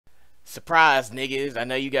Surprise, niggas. I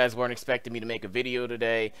know you guys weren't expecting me to make a video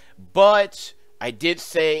today, but I did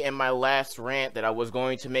say in my last rant that I was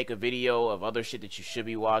going to make a video of other shit that you should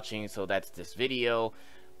be watching, so that's this video.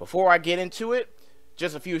 Before I get into it,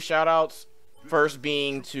 just a few shout outs. First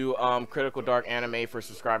being to Critical Dark Anime for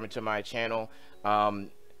subscribing to my channel.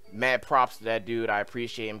 Mad props to that dude. I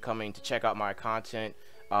appreciate him coming to check out my content.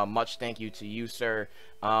 Much thank you to you, sir.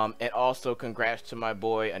 And also congrats to my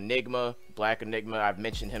boy Enigma, Black Enigma. I've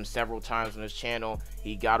mentioned him several times on this channel.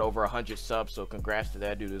 He got over 100 subs, so congrats to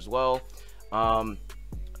that dude as well. I'm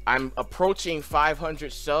approaching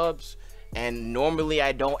 500 subs, and normally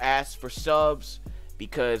I don't ask for subs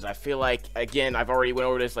because I feel like, again, I've already went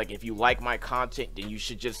over this, like, if you like my content, then you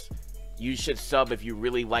should sub if you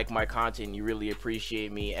really like my content and you really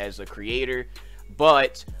appreciate me as a creator.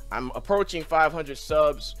 But I'm approaching 500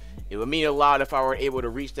 subs. It would mean a lot if I were able to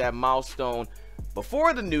reach that milestone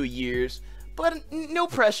before the New Year's, but no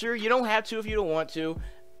pressure. You don't have to if you don't want to.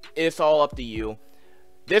 It's all up to you.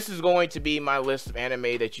 This is going to be my list of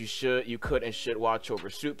anime that you could and should watch over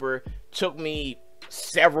Super. Took me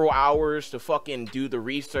several hours to fucking do the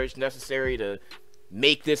research necessary to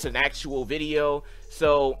make this an actual video.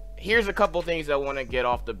 So here's a couple things I want to get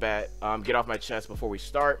off the bat, get off my chest before we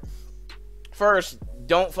start. First,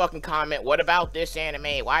 don't fucking comment, what about this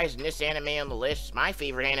anime? Why isn't this anime on the list? It's my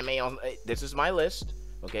favorite anime on this is my list.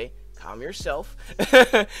 Okay, calm yourself.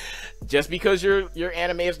 Just because your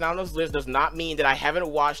anime is not on this list does not mean that I haven't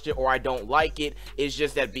watched it or I don't like it. It's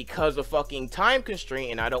just that because of fucking time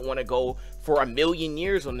constraint and I don't want to go for a million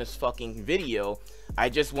years on this fucking video, I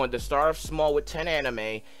just wanted to start off small with 10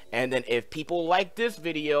 anime, and then if people like this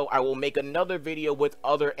video, I will make another video with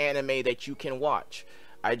other anime that you can watch.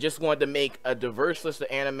 I just wanted to make a diverse list of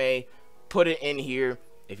anime, put it in here.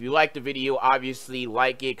 If you like the video, obviously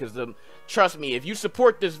like it, because trust me, if you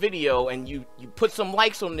support this video and you put some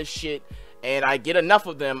likes on this shit and I get enough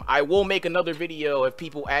of them, I will make another video if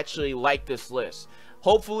people actually like this list.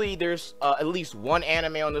 Hopefully there's at least one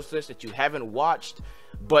anime on this list that you haven't watched,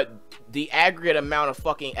 but the aggregate amount of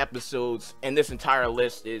fucking episodes in this entire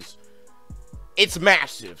list it's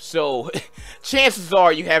massive. So chances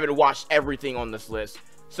are you haven't watched everything on this list.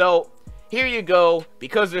 So here you go.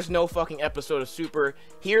 Because there's no fucking episode of Super,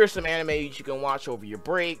 here are some anime that you can watch over your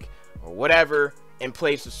break or whatever in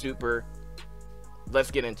place of Super. Let's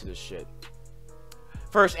get into this shit.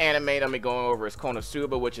 First anime that I'm going over is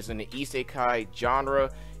Konosuba, which is in the isekai genre.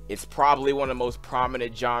 It's probably one of the most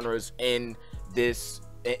prominent genres in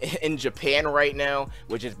Japan right now,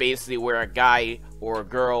 which is basically where a guy or a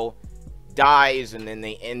girl dies and then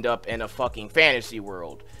they end up in a fucking fantasy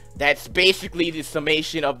world. That's basically the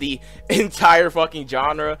summation of the entire fucking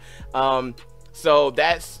genre. So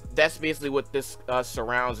that's basically what this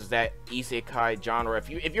surrounds, is that isekai genre.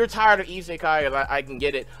 If you're tired of isekai, I can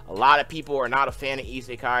get it. A lot of people are not a fan of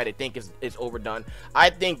isekai. They think it's overdone. I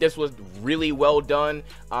think this was really well done.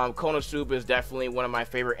 Konosuba is definitely one of my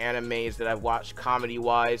favorite animes that I've watched comedy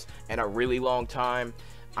wise in a really long time.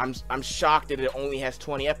 I'm shocked that it only has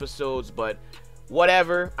 20 episodes, but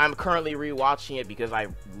whatever. I'm currently rewatching it because I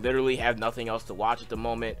literally have nothing else to watch at the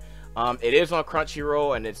moment. It is on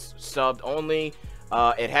Crunchyroll and it's subbed only.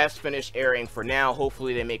 It has finished airing for now.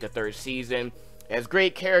 Hopefully they make a third season. It has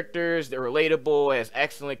great characters, they're relatable, it has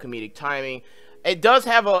excellent comedic timing. It does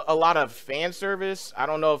have a lot of fan service. I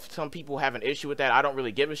don't know if some people have an issue with that. I don't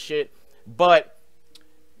really give a shit, but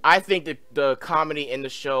I think that the comedy in the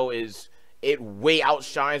show it way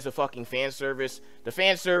outshines the fucking fan service. The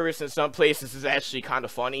fan service in some places is actually kind of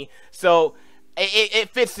funny. So it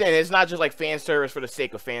fits in. It's not just like fan service for the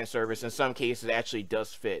sake of fan service. In some cases it actually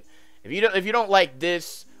does fit. If you don't like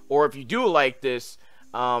this, or if you do like this,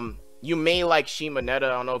 you may like Shimonetta. I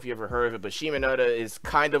don't know if you ever heard of it, but Shimonetta is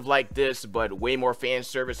kind of like this, but way more fan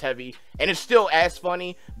service heavy, and it's still as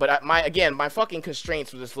funny. But my fucking constraints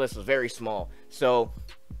for this list is very small, so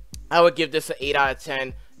I would give this an 8 out of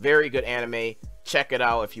 10. Very good anime. Check it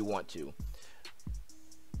out if you want to.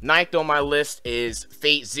 Ninth on my list is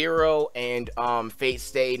Fate Zero and Fate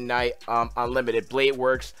Stay Night Unlimited Blade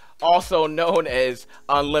Works, also known as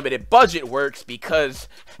Unlimited Budget Works, because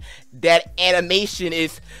that animation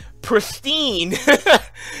is pristine.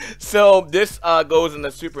 So this goes in the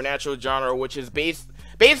supernatural genre, which is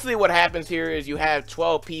basically what happens here is you have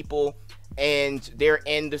 12 people and they're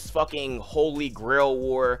in this fucking holy grail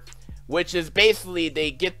war, which is basically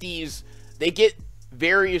they get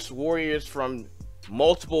various warriors from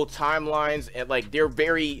multiple timelines, and like they're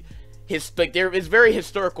very there is very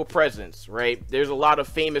historical presence, right? There's a lot of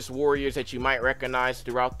famous warriors that you might recognize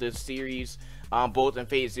throughout this series, both in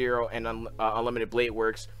Fate Zero and Unlimited Blade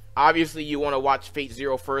Works. Obviously, you want to watch Fate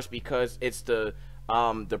Zero first because it's the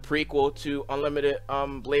the prequel to Unlimited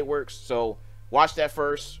Blade Works. So watch that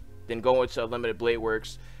first, then go into Unlimited Blade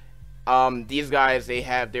Works. These guys, they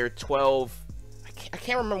have their 12, I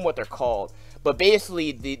can't remember what they're called, but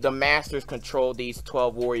basically the masters control these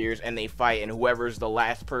 12 warriors, and they fight, and whoever's the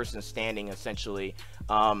last person standing, essentially,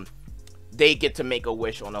 they get to make a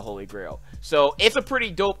wish on the Holy Grail. So it's a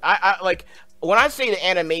pretty dope, I like, when I say the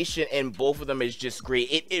animation in both of them is just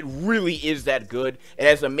great, it really is that good. It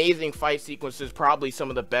has amazing fight sequences, probably some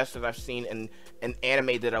of the best that I've seen in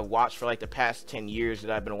anime that I've watched for like the past 10 years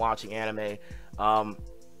that I've been watching anime.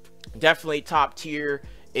 Definitely top tier.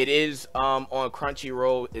 It is on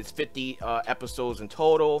Crunchyroll. It's 50 episodes in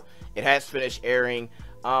total. It has finished airing.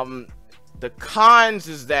 The cons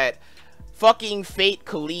is that fucking Fate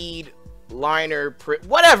Khalid liner,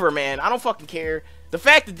 whatever, man. I don't fucking care. The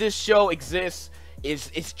fact that this show exists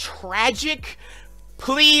is tragic.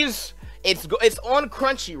 Please, it's on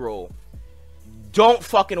Crunchyroll. Don't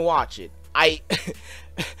fucking watch it. I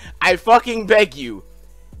fucking beg you.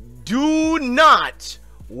 Do not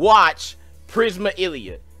watch Prisma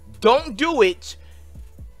Ilia. Don't do it.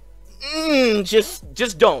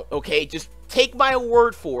 Just don't, okay? Just take my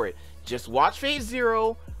word for it. Just watch Phase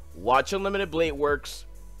Zero, watch Unlimited Blade Works,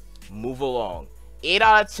 move along. 8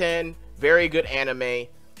 out of 10, very good anime.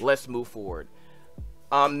 Let's move forward.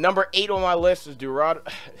 Number 8 on my list is Durarara,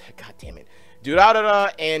 god damn it,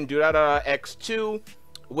 Durarara and Durarara X2,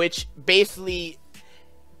 which basically,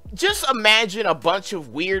 just imagine a bunch of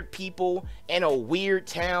weird people in a weird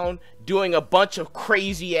town doing a bunch of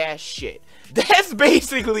crazy ass shit. That's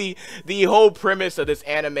basically the whole premise of this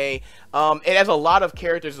anime. It has a lot of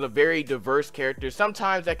characters, it's a very diverse character.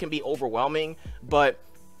 Sometimes that can be overwhelming, but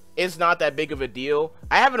it's not that big of a deal.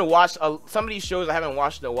 I haven't watched some of these shows I haven't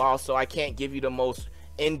watched in a while, so I can't give you the most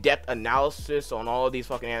in-depth analysis on all of these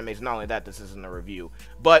fucking animes. Not only that, this isn't a review,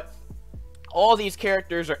 but all these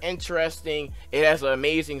characters are interesting. It has an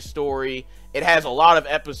amazing story. It has a lot of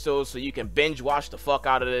episodes, so you can binge watch the fuck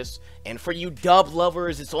out of this. And for you dub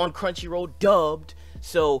lovers, it's on Crunchyroll dubbed.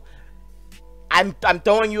 So I'm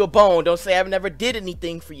throwing you a bone. Don't say I've never did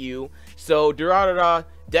anything for you. So Durarara,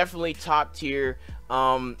 definitely top tier.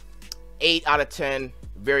 8 out of 10.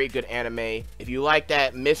 Very good anime. If you like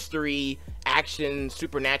that mystery, action,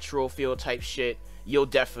 supernatural feel type shit, you'll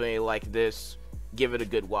definitely like this. Give it a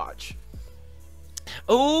good watch.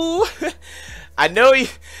 Ooh, I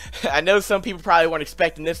know some people probably weren't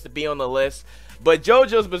expecting this to be on the list, but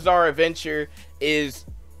JoJo's Bizarre Adventure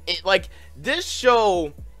like, this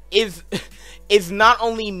show is not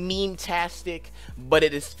only meme-tastic, but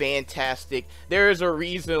it is fantastic. There is a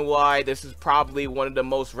reason why this is probably one of the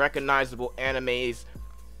most recognizable animes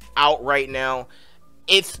out right now.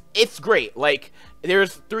 It's great. Like,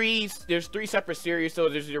 there's three separate series. So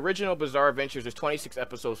there's the original Bizarre Adventures, there's 26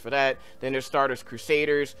 episodes for that, then there's Stardust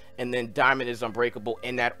Crusaders, and then Diamond is Unbreakable,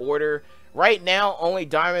 in that order. Right now, only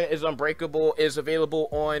Diamond is Unbreakable is available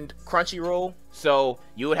on Crunchyroll, so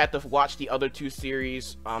you would have to watch the other two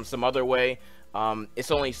series some other way.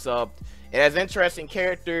 It's only subbed. It has interesting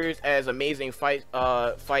characters, it has amazing fight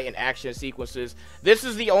and action sequences. This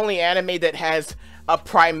is the only anime that has a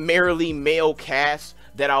primarily male cast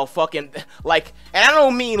that I'll fucking like, and I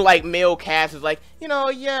don't mean like male cast is like, you know,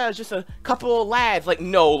 yeah, it's just a couple of lads. Like,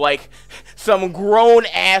 no, like some grown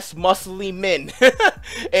ass muscly men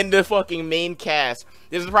in the fucking main cast.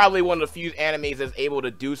 This is probably one of the few animes that's able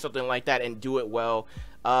to do something like that and do it well.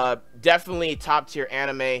 Definitely top tier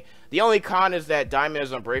anime. The only con is that Diamond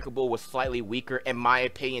is Unbreakable was slightly weaker, in my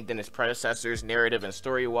opinion, than its predecessors, narrative and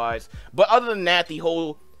story wise. But other than that, the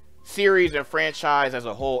whole series and franchise as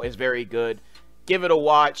a whole is very good. Give it a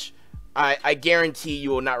watch. I guarantee you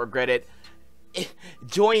will not regret it.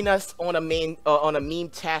 Join us on a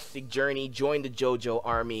meme-tastic journey. Join the JoJo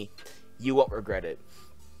army. You won't regret it.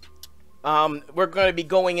 We're going to be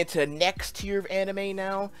going into the next tier of anime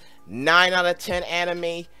now. 9 out of 10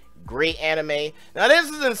 anime. Great anime. Now, this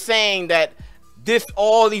isn't saying that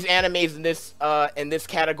all these animes in this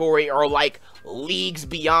category are like leagues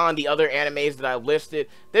beyond the other animes that I listed.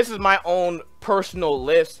 This is my own personal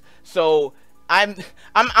list, so I'm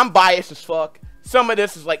biased as fuck. Some of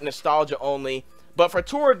this is like nostalgia only, but for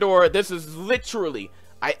Toradora, this is literally,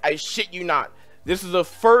 I shit you not, this is the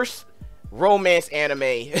first romance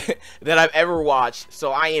anime that I've ever watched,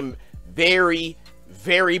 so I am very,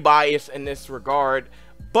 very biased in this regard.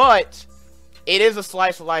 But it is a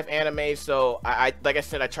slice of life anime, so like I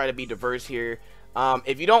said, I try to be diverse here.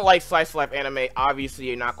 If you don't like slice of life anime, obviously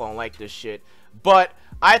you're not gonna like this shit. But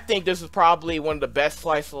I think this is probably one of the best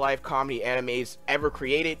slice of life comedy animes ever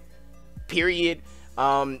created. Period.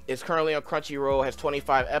 It's currently on Crunchyroll, has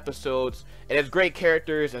 25 episodes. It has great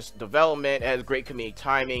characters, and development, it has great comedic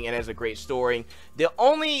timing, and it has a great story. The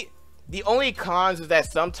only cons is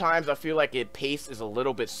that sometimes I feel like its pace is a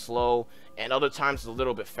little bit slow, and other times it's a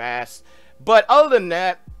little bit fast. But other than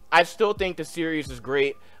that, I still think the series is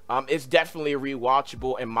great. It's definitely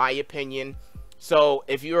rewatchable in my opinion. So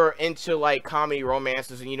if you're into like comedy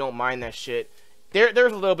romances and you don't mind that shit,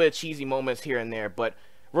 there's a little bit of cheesy moments here and there, but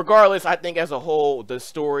regardless, I think as a whole, the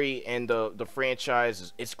story and the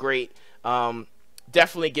franchise, it's great.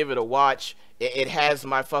 Definitely give it a watch. It has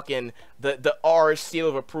my fucking the R seal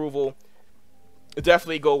of approval.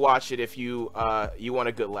 Definitely go watch it if you want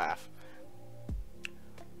a good laugh.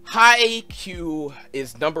 Haikyuu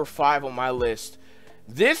is number 5 on my list.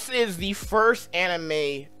 This is the first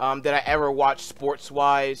anime that I ever watched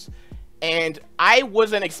sports-wise, and I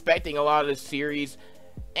wasn't expecting a lot of this series,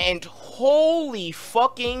 and holy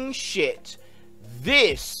fucking shit,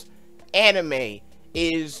 this anime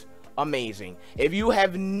is amazing. If you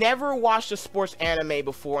have never watched a sports anime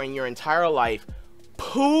before in your entire life,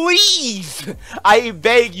 please, I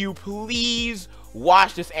beg you, please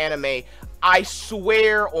watch this anime. I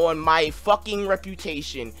swear on my fucking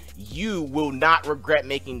reputation, you will not regret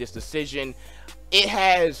making this decision. It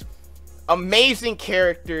has amazing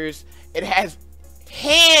characters. It has,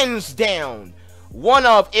 hands down, one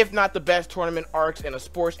of, if not the best tournament arcs in a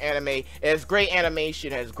sports anime. It has great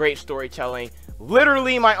animation, it has great storytelling.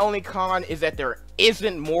 Literally, my only con is that there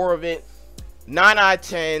isn't more of it. 9 out of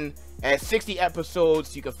 10, and 60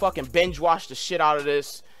 episodes. You can fucking binge watch the shit out of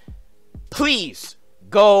this. Please,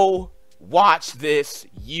 go watch this.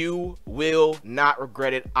 You will not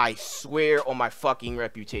regret it. I swear on my fucking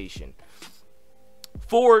reputation.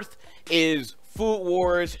 4th is Food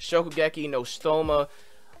Wars Shokugeki no Soma.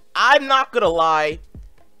 I'm not gonna lie,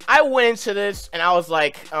 I went into this and I was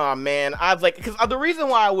like, oh man, I was like, because the reason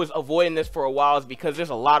why I was avoiding this for a while is because there's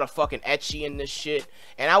a lot of fucking ecchi in this shit,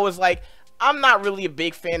 and I was like, I'm not really a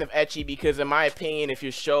big fan of ecchi because in my opinion, if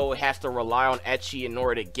your show has to rely on ecchi in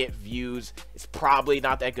order to get views, it's probably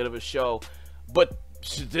not that good of a show. But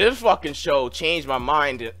this fucking show changed my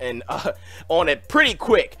mind and on it pretty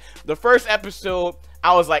quick. The first episode,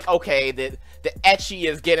 I was like, okay, the ecchi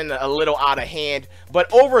is getting a little out of hand,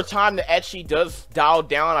 but over time the ecchi does dial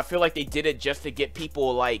down. I feel like they did it just to get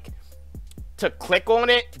people like to click on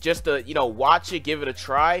it, just to, you know, watch it, give it a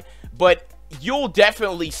try. But you'll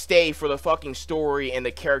definitely stay for the fucking story and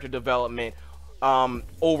the character development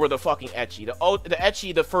over the fucking ecchi. The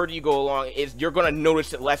ecchi, the further you go along, is you're gonna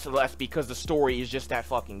notice it less and less because the story is just that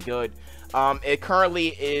fucking good. It currently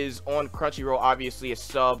is on Crunchyroll. Obviously it's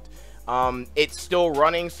subbed. It's still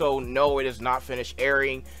running, so no, it is not finished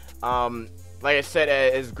airing. Like I said,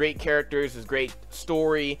 it has great characters, it's great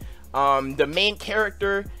story. The main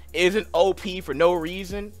character isn't OP for no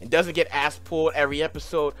reason. It doesn't get ass pulled every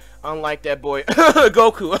episode, unlike that boy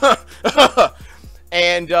Goku.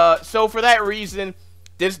 And so for that reason,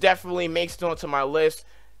 this definitely makes it onto my list.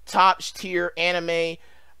 Top tier anime.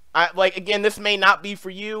 Like, again, this may not be for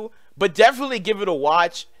you, but definitely give it a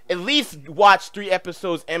watch. At least watch 3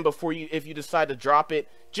 episodes in before you, if you decide to drop it.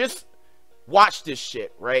 Just watch this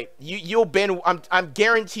shit, right? You'll been. I'm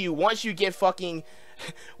guarantee you, once you get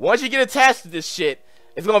attached to this shit,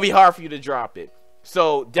 it's gonna be hard for you to drop it.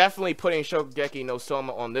 So definitely putting Shokugeki no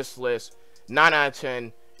Soma on this list. 9 out of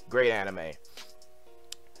 10, great anime.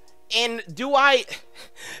 And do I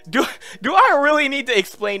really need to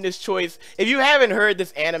explain this choice? If you haven't heard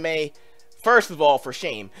this anime, first of all, for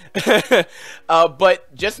shame.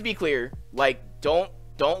 But just to be clear, like, don't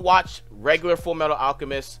watch regular Full Metal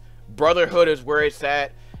Alchemist. Brotherhood is where it's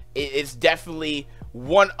at. It's definitely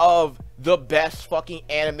one of the best fucking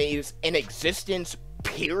animes in existence,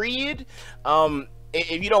 period.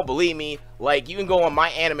 If you don't believe me, like, you can go on my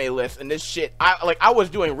anime list, and this shit, I was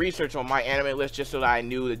doing research on my anime list just so that I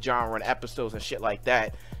knew the genre and episodes and shit like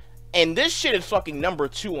that, and this shit is fucking number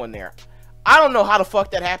 2 on there. I don't know how the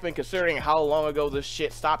fuck that happened, considering how long ago this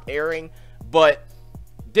shit stopped airing, but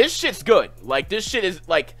this shit's good. Like, this shit is,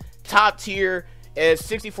 like, top tier. It's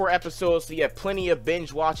 64 episodes, so you have plenty of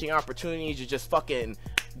binge watching opportunities to just fucking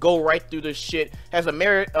go right through this shit. Has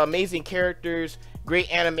amazing characters,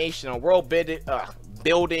 great animation and world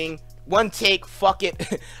building. One take, fuck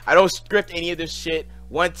it. I don't script any of this shit.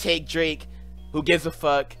 One take, Drake. Who gives a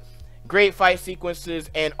fuck? Great fight sequences,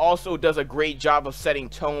 and also does a great job of setting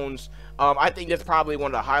tones. I think that's probably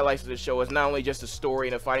one of the highlights of the show, is not only just the story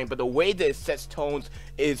and the fighting, but the way that it sets tones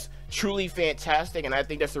is truly fantastic, and I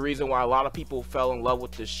think that's the reason why a lot of people fell in love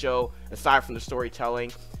with this show, aside from the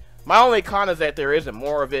storytelling. My only con is that there isn't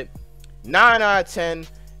more of it. 9 out of 10,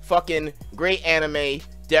 fucking great anime.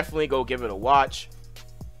 Definitely go give it a watch.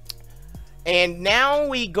 And now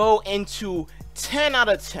we go into 10 out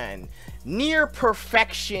of 10. Near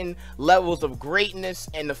perfection levels of greatness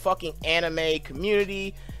in the fucking anime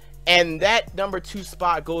community. And that number 2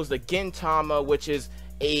 spot goes to Gintama, which is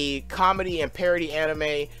a comedy and parody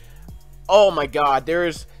anime. Oh my god, there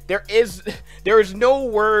is no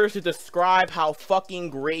words to describe how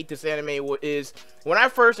fucking great this anime is. When I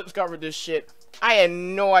first discovered this shit, I had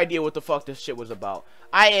no idea what the fuck this shit was about.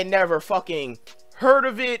 I had never fucking heard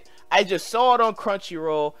of it. I just saw it on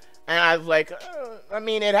Crunchyroll, and I was like, I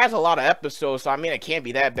mean, it has a lot of episodes, so I mean, it can't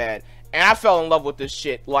be that bad. And I fell in love with this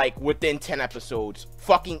shit, like, within 10 episodes.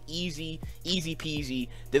 Fucking easy peasy.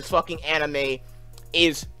 This fucking anime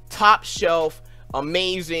is top shelf,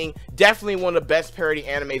 amazing, definitely one of the best parody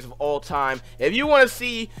animes of all time. If you want to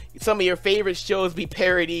see some of your favorite shows be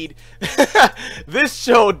parodied, this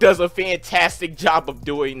show does a fantastic job of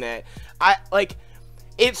doing that.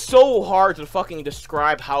 It's so hard to fucking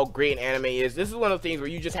describe how great an anime is. This is one of the things where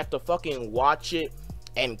you just have to fucking watch it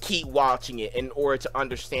and keep watching it in order to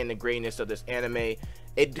understand the greatness of this anime.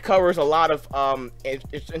 It covers a lot of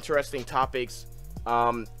it's interesting topics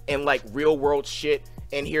and like real world shit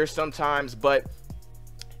in here sometimes, but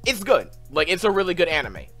it's good. Like, it's a really good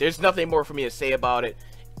anime. There's nothing more for me to say about it.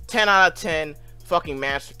 10 out of 10, fucking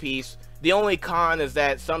masterpiece. The only con is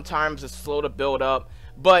that sometimes it's slow to build up,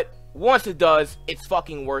 but once it does, it's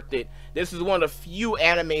fucking worth it. This is one of the few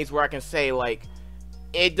animes where I can say, like,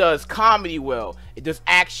 it does comedy well, it does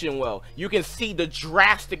action well. You can see the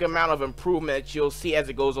drastic amount of improvement that you'll see as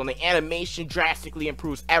it goes on. The animation drastically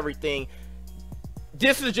improves everything.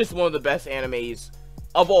 This is just one of the best animes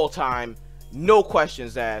of all time. No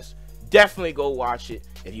questions asked. Definitely go watch it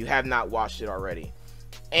if you have not watched it already.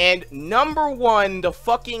 And number 1, the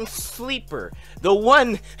fucking sleeper, the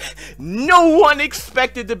one no one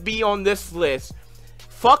expected to be on this list,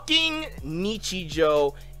 fucking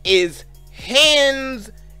Nichijou, is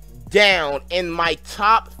hands down in my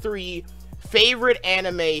top 3 favorite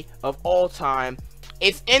anime of all time.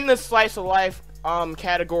 It's in the slice of life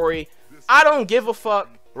category. I don't give a fuck,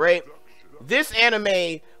 right? This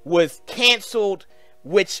anime was canceled,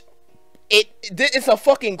 which it's a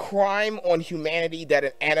fucking crime on humanity that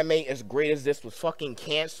an anime as great as this was fucking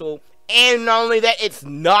canceled. And not only that, it's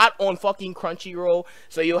not on fucking Crunchyroll,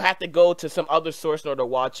 so you'll have to go to some other source in order to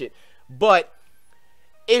watch it. But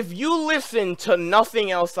if you listen to nothing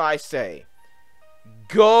else I say,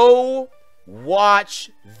 go watch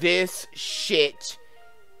this shit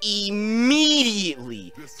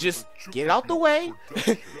immediately. Just get out the way.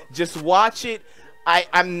 Just watch it.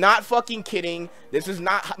 I'm not fucking kidding. This is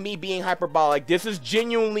not me being hyperbolic. This is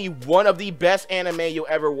genuinely one of the best anime you'll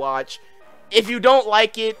ever watch. If you don't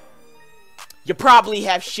like it, you probably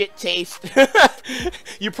have shit taste.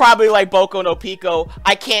 You probably like Boku no Pico.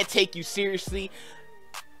 I can't take you seriously.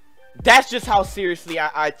 That's just how seriously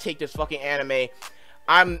I take this fucking anime.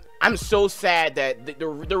 I'm so sad that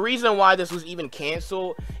the reason why this was even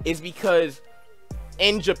canceled is because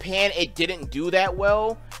in Japan it didn't do that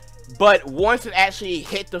well. But once it actually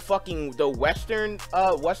hit the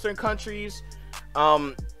Western countries,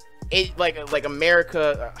 it like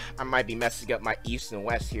America, I might be messing up my East and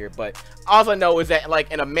West here, but all I know is that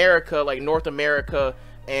like in America, like North America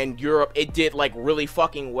and Europe, it did like really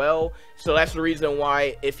fucking well. So that's the reason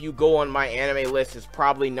why if you go on my anime list, it's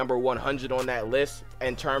probably number 100 on that list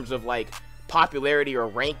in terms of like popularity or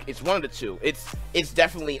rank. It's one of the two. It's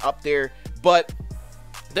definitely up there. But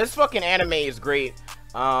this fucking anime is great.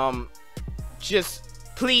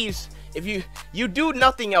 Just please, if you do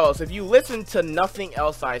nothing else, if you listen to nothing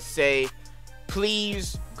else I say,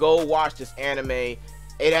 please go watch this anime.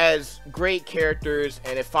 It has great characters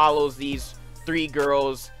and it follows these 3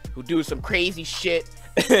 girls who do some crazy shit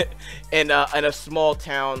in a small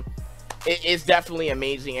town. It's definitely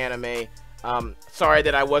amazing anime. Sorry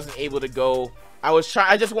that I wasn't able to go. I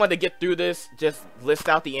just wanted to get through this, just list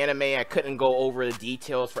out the anime. I couldn't go over the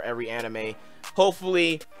details for every anime.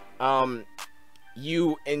 Hopefully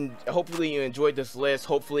you enjoyed this list.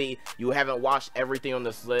 Hopefully you haven't watched everything on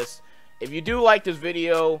this list. If you do like this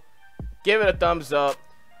video, give it a thumbs up.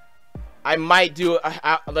 I might do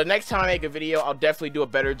the next time I make a video, I'll definitely do a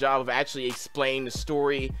better job of actually explaining the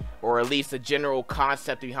story, or at least the general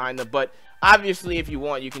concept behind them. But obviously if you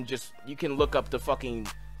want, you can look up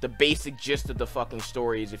the basic gist of the fucking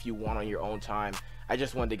stories if you want on your own time. I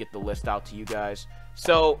just wanted to get the list out to you guys.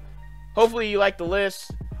 So hopefully you like the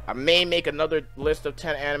list. I may make another list of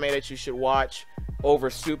 10 anime that you should watch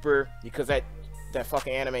over Super, because that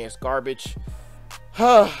fucking anime is garbage.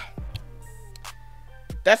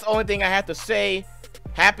 That's the only thing I have to say.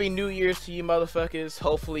 Happy New Year's to you motherfuckers.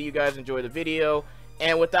 Hopefully you guys enjoy the video.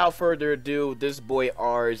 And without further ado, this boy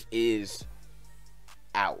ours is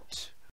out.